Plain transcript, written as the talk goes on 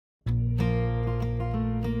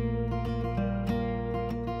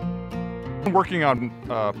I'm working on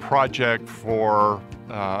a project for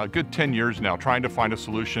a good 10 years now, trying to find a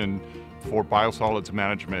solution for biosolids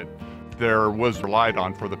management. There was relied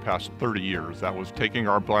on for the past 30 years. That was taking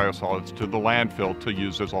our biosolids to the landfill to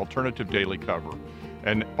use as alternative daily cover.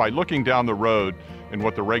 And by looking down the road and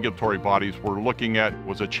what the regulatory bodies were looking at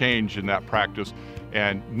was a change in that practice,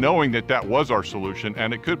 and knowing that that was our solution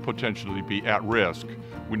and it could potentially be at risk,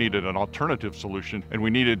 we needed an alternative solution, and we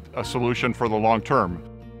needed a solution for the long term.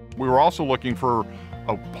 We were also looking for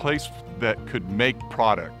a place that could make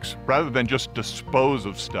products. Rather than just dispose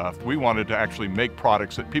of stuff, we wanted to actually make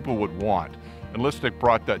products that people would want. And Lystek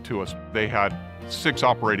brought that to us. They had 6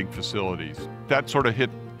 operating facilities. That sort of hit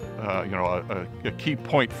a key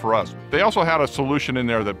point for us. They also had a solution in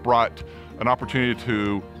there that brought an opportunity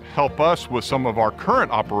to help us with some of our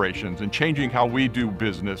current operations and changing how we do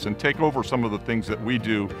business and take over some of the things that we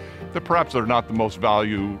do that perhaps are not the most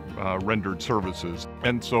value rendered services.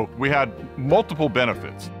 And so we had multiple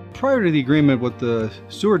benefits. Prior to the agreement, what the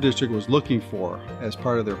sewer district was looking for as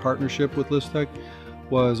part of their partnership with Lystek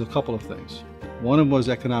was a couple of things. One of them was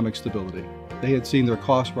economic stability. They had seen their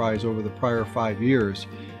costs rise over the prior 5 years,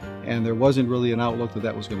 and there wasn't really an outlook that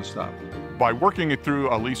that was going to stop. By working it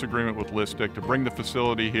through a lease agreement with Lystek to bring the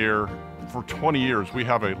facility here for 20 years, we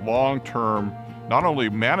have a long-term, not only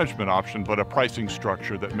management option, but a pricing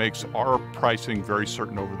structure that makes our pricing very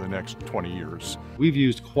certain over the next 20 years. We've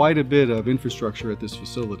used quite a bit of infrastructure at this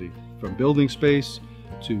facility, from building space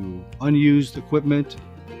to unused equipment,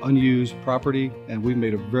 unused property, and we've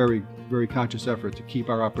made a very, very conscious effort to keep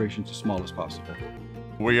our operations as small as possible.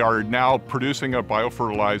 We are now producing a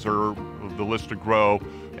biofertilizer, the Lystek Grow,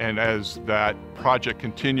 and as that project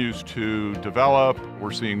continues to develop,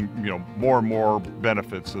 we're seeing more and more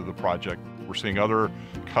benefits of the project. We're seeing other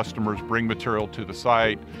customers bring material to the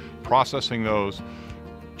site, processing those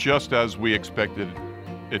just as we expected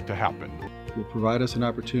it to happen. It will provide us an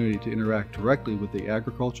opportunity to interact directly with the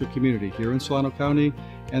agriculture community here in Solano County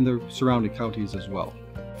and the surrounding counties as well.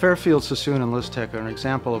 Fairfield-Suisun and Lystek are an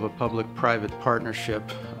example of a public-private partnership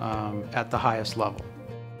at the highest level.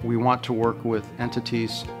 We want to work with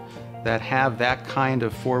entities that have that kind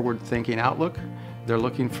of forward-thinking outlook. They're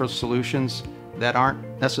looking for solutions that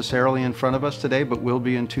aren't necessarily in front of us today, but will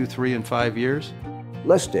be in 2, 3, and 5 years.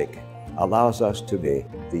 Lystek allows us to be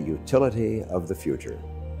the utility of the future.